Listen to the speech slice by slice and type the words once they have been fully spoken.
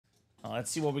Let's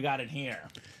see what we got in here.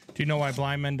 Do you know why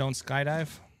blind men don't skydive?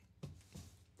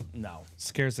 No.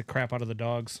 Scares the crap out of the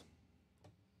dogs.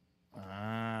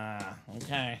 Ah,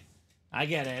 okay. I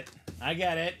get it. I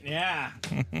get it. Yeah.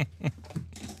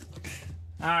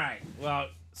 All right. Well,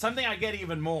 something I get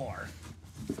even more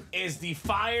is the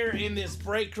fire in this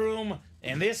break room,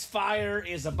 and this fire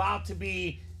is about to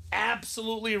be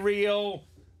absolutely real.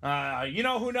 You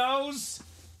know who knows?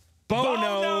 Bo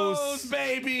knows,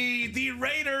 baby. The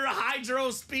Raider Hydro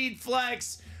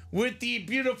SpeedFlex with the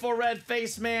beautiful red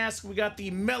face mask. We got the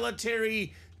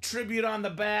military tribute on the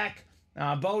back.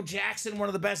 Bo Jackson, one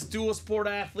of the best dual sport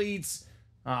athletes,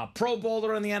 Pro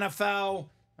Bowler in the NFL.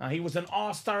 He was an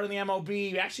all-star in the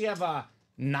MLB. We actually have a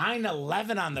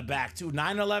 9/11 on the back, too.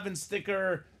 9/11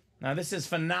 sticker. This is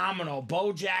phenomenal.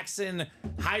 Bo Jackson,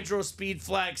 Hydro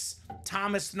SpeedFlex,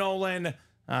 Thomas Nolan.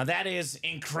 That is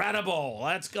incredible.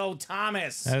 Let's go,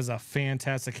 Thomas. That is a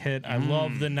fantastic hit. I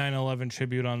love the 9/11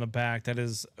 tribute on the back. That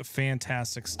is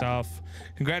fantastic stuff.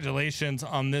 Congratulations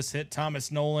on this hit,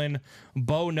 Thomas Nolan.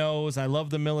 Bo knows. I love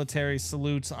the military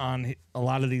salutes on a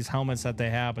lot of these helmets that they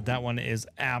have, but that one is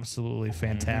absolutely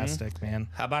fantastic, man.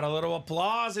 How about a little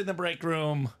applause in the break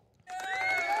room?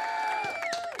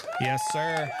 Yes,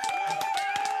 sir.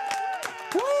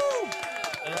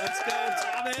 Let's go,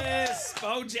 Thomas.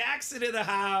 Bo Jackson in the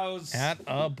house. At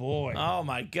a boy. Oh,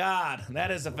 my God. That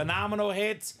is a phenomenal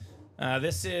hit.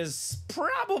 This is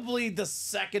probably the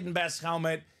second best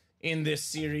helmet in this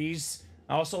series.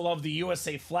 I also love the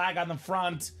USA flag on the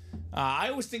front. I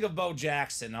always think of Bo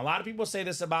Jackson. A lot of people say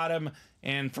this about him,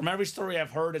 and from every story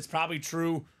I've heard, it's probably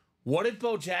true. What if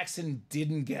Bo Jackson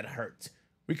didn't get hurt?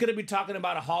 We could have been talking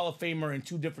about a Hall of Famer in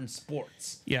two different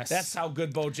sports. Yes. That's how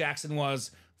good Bo Jackson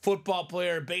was. Football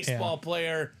player, baseball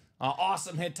player.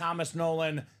 Awesome hit, Thomas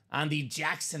Nolan, on the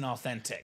Jackson Authentic.